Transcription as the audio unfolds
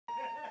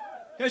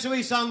Here's a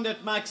wee song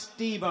that Max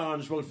D.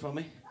 Barnes wrote for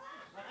me.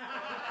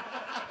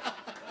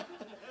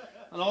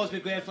 I'll always be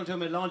grateful to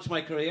him. It launched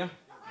my career.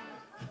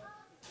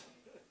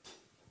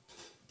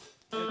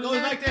 It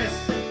goes like this.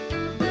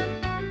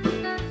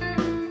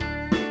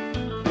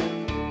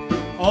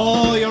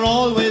 Oh, you're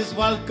always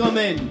welcome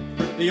in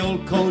the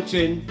old coach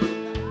inn.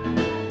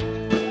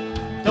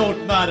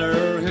 Don't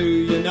matter who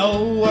you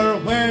know or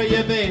where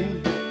you've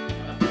been.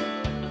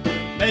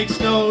 Makes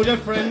no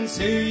difference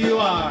who you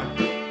are.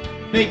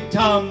 Big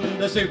Tom,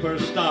 the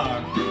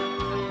superstar.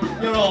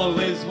 You're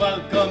always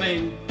welcome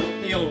in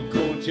the old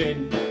coach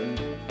inn.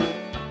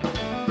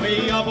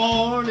 We are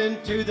born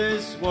into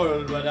this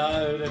world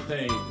without a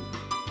thing,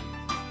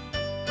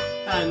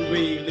 and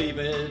we leave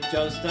it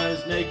just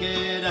as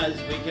naked as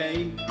we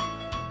came.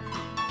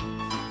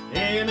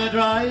 In a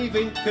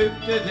driving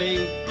coupe de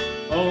ville,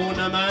 own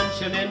a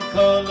mansion in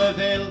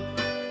Cullerville.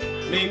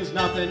 Means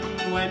nothing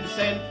when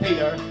St.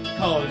 Peter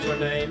calls your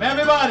name.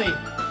 Everybody!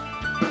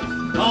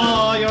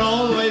 Oh, you're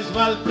always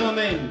welcome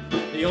in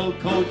the old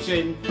coach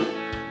inn.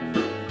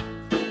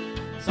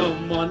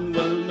 Someone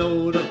will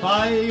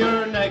notify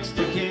your next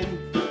of kin.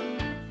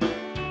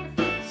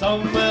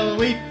 Some will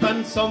weep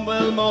and some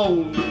will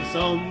moan.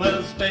 Some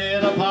will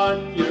spit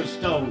upon your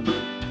stone.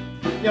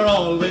 You're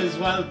always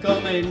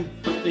welcome in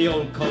the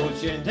old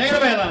coach inn. Take it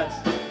away, lads.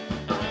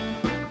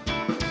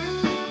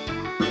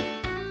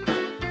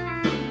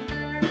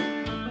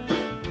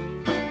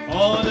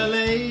 Oh, they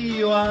lay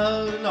you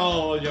out in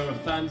all your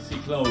fancy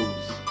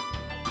clothes.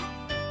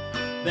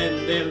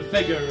 Then they'll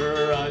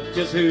figure out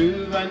just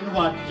who and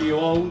what you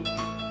own.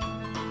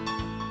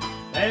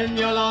 Then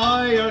your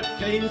lawyer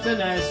cleans the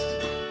nest,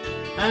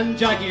 and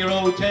Jackie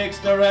Rowe takes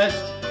the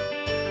rest.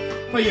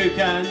 For you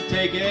can't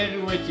take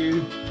it with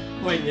you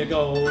when you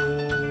go.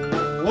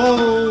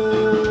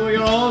 Oh,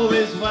 you're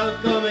always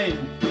welcome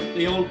in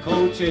the old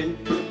coach inn.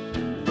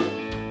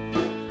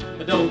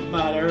 It don't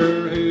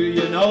matter who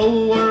you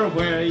know or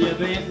where you've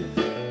been.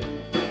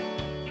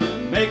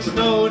 Makes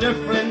no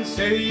difference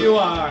who you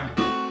are.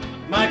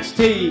 Max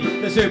T,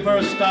 the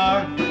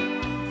superstar.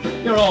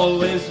 You're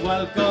always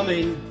welcome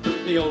in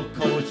the old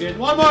coach inn.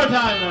 One more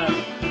time,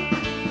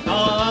 lad.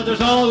 Oh, there's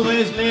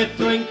always late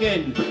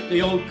drinking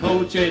the old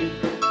coach inn.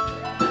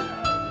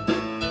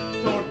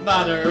 Don't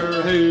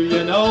matter who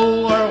you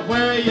know or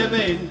where you've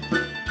been.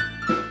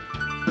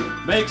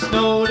 Makes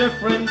no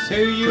difference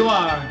who you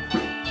are.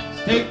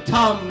 Take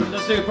Tom, the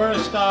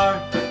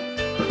superstar.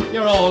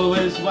 You're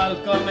always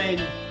welcome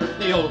in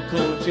the old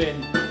coach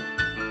inn.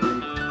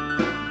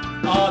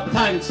 Oh,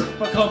 thanks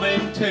for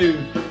coming to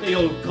the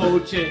old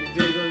coach inn.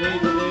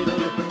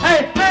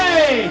 Hey,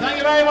 hey! Thank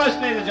you very much,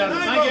 ladies and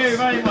gentlemen. Thank you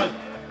very much.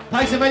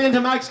 Thanks a million to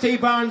Max T.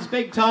 Barnes,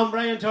 Big Tom,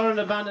 Brian Turin,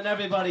 the band, and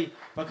everybody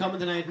for coming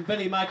tonight, and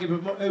Billy Mackey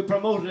who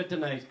promoted it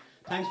tonight.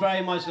 Thanks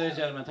very much, ladies and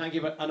gentlemen. Thank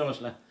you, and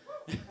Ursula.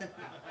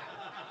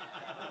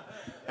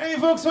 Hey,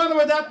 folks, what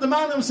about that? The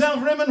man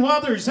himself, Raymond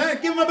Watters.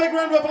 Give him a big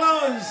round of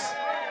applause.